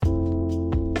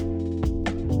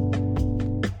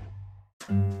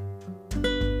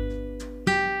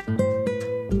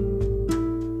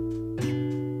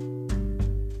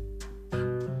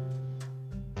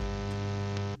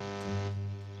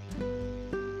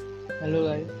Hello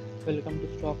guys, welcome to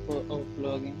Stock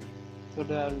Vlogging.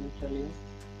 Today I will tell you,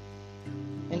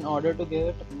 in order to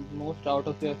get most out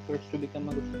of your efforts to become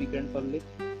a good speaker in public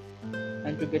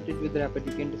and to get it with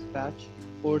rapidity and dispatch,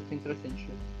 four things are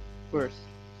essential. First,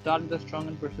 start with a strong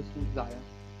and persistent desire.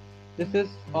 This is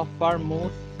of far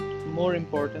more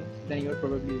importance than you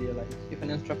probably realize. If an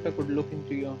instructor could look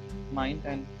into your mind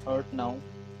and heart now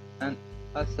and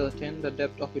ascertain the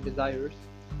depth of your desires,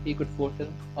 he could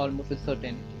foretell almost with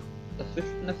certainty the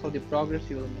swiftness of the progress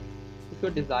you will make. If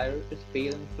your desire is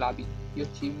pale and flabby, your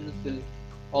achievements will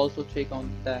also take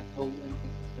on that whole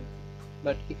inconsistency.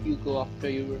 But if you go after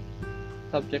your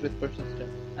subject with persistence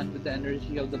and with the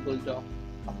energy of the bulldog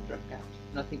after a cat,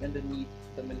 nothing underneath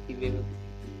the Milky Way will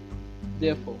defeat you.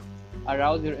 Therefore,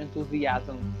 arouse your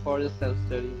enthusiasm for the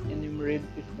self-study, enumerate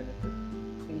its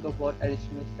benefits, think of what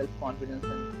additional self-confidence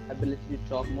and ability to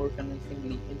talk more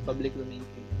convincingly in public will mean to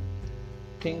you.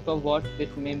 Think of what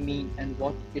it may mean and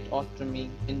what it ought to mean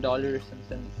in dollars and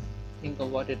cents. Think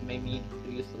of what it may mean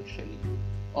to you socially,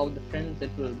 of the friends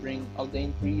it will bring, of the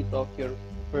increase of your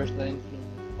personal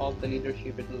influence, of the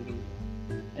leadership it will give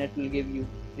you. And it will give you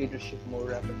leadership more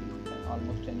rapidly than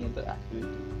almost any other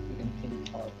activity you can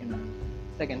think or imagine.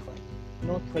 Second point,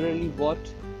 know thoroughly what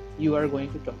you are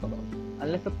going to talk about.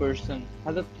 Unless a person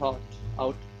has a thought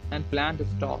out and plan to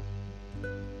talk,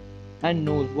 and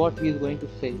knows what he is going to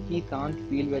say, he can't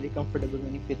feel very comfortable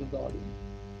when he faces the audience.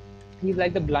 He is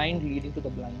like the blind leading to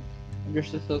the blind. Under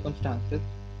such circumstances,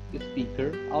 the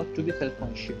speaker ought to be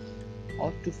self-conscious,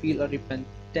 ought to feel a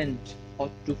repentant, ought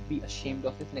to be ashamed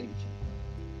of his negligence.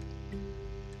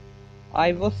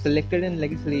 I was selected in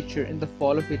legislature in the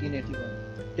fall of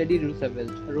 1881. Teddy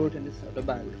Roosevelt wrote in his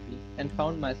autobiography, and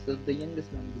found myself the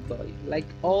youngest member boy. Like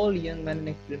all young men and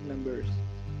experienced members,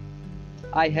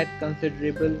 I had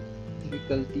considerable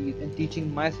difficulties in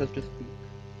teaching myself to speak.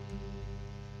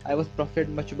 I was profited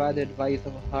much by the advice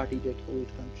of a hard-headed old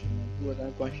countryman who was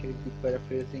unconsciously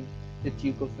paraphrasing the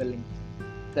Duke of Wellington.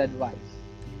 The advice: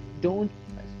 don't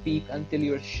speak until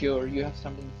you are sure you have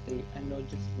something to say and know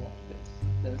just what it is.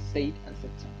 Then say it and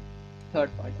sit down.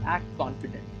 Third point, act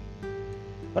confident.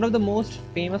 One of the most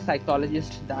famous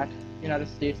psychologists that the United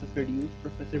States has produced,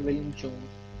 Professor William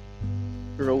Jones,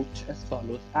 wrote as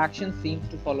follows: action seems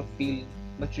to follow feeling,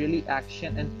 but really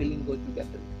action and feeling go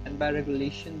together, and by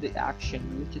regulation the action,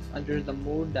 which is under the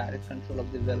more direct control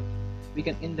of the will, we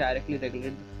can indirectly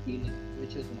regulate the feeling,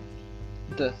 which is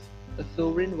not. Thus, the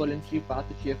sovereign voluntary path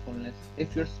to cheerfulness,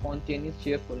 if your spontaneous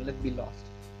cheerfulness be lost,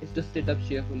 is to sit up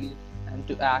cheerfully and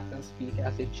to act and speak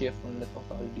as if cheerfulness was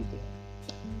already there.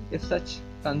 If such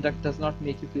conduct does not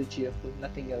make you feel cheerful,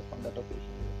 nothing else on that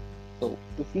occasion will. So,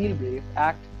 to feel brave,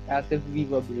 act as if we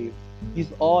were brave.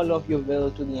 Use all of your will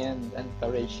to the end, and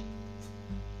courage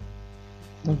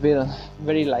will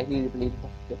very likely replace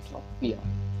the fit of fear.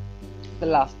 The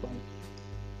last point: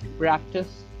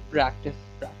 practice, practice,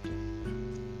 practice.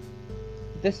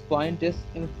 This point is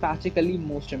emphatically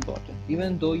most important.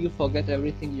 Even though you forget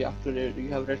everything you have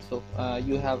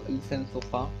listened so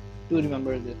far, to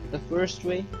remember this: the first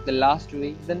way, the last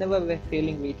way, the never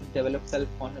failing way to develop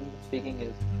self-confidence in speaking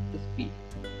is to speak.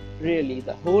 Really,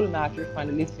 the whole matter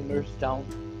finally simmers down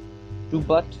to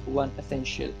but one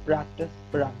essential: practice,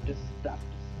 practice,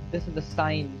 practice. This is the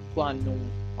sine qua non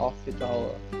of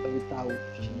without.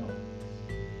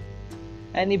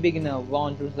 Any beginner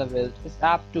warned Roosevelt is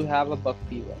apt to have a buck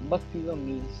fever. Buck fever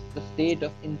means the state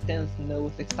of intense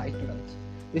nervous excitement,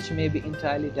 which may be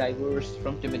entirely diverse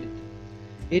from timidity.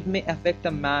 It may affect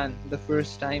a man the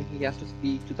first time he has to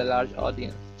speak to the large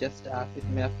audience, just as it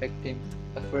may affect him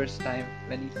the first time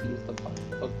when he sees the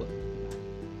buck.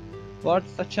 What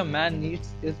such a man needs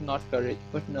is not courage,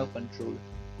 but nerve control,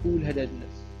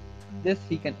 cool-headedness. This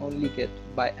he can only get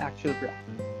by actual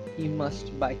practice. He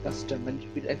must, by custom and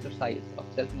repeated exercise of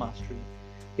self-mastery,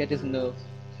 get his nerves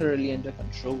thoroughly under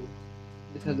control.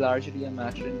 This is largely a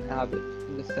matter in habit,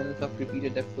 in the sense of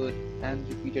repeated effort and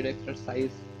repeated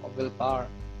exercise of willpower.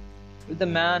 If the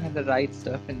man has the right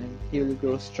stuff in him, he will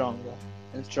grow stronger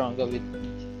and stronger with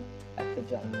each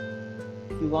exercise.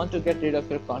 If you want to get rid of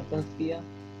your confidence fear,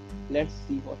 let's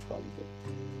see what causes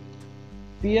it.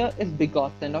 Fear is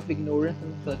begotten of ignorance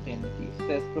and uncertainty,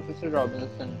 says Professor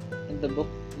Robinson in the book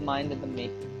Mind in the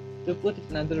Making. To put it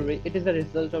another way, it is a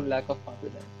result of lack of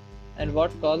confidence. And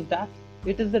what caused that?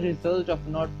 It is the result of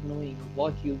not knowing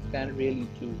what you can really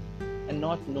do. And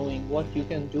not knowing what you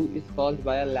can do is caused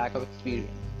by a lack of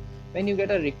experience. When you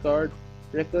get a record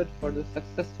for the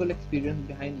successful experience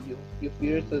behind you, your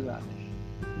fears will vanish.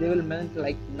 They will melt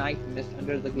like night mist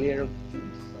under the glare of the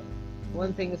sun.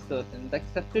 One thing is certain: the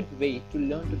accepted way to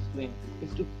learn to swim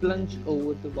is to plunge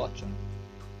over the water.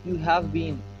 You have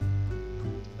been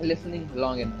listening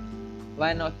long enough.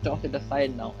 Why not toss it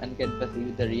aside now and get busy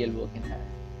with the real work in hand?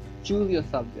 Choose your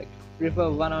subject.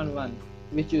 Prefer one-on-one,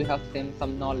 which you have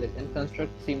some knowledge, and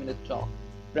construct 3-minute talk.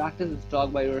 Practice this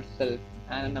talk by yourself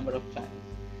and a number of times.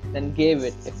 Then give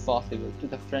it, if possible, to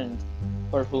the friends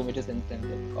for whom it is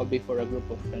intended, or before a group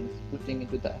of friends putting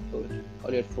into the effort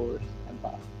or your force and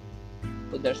power.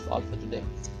 So that's all for today.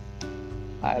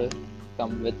 I'll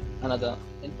come with another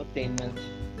infotainment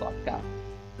podcast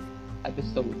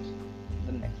episode in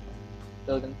the next one.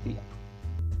 Till then, see ya.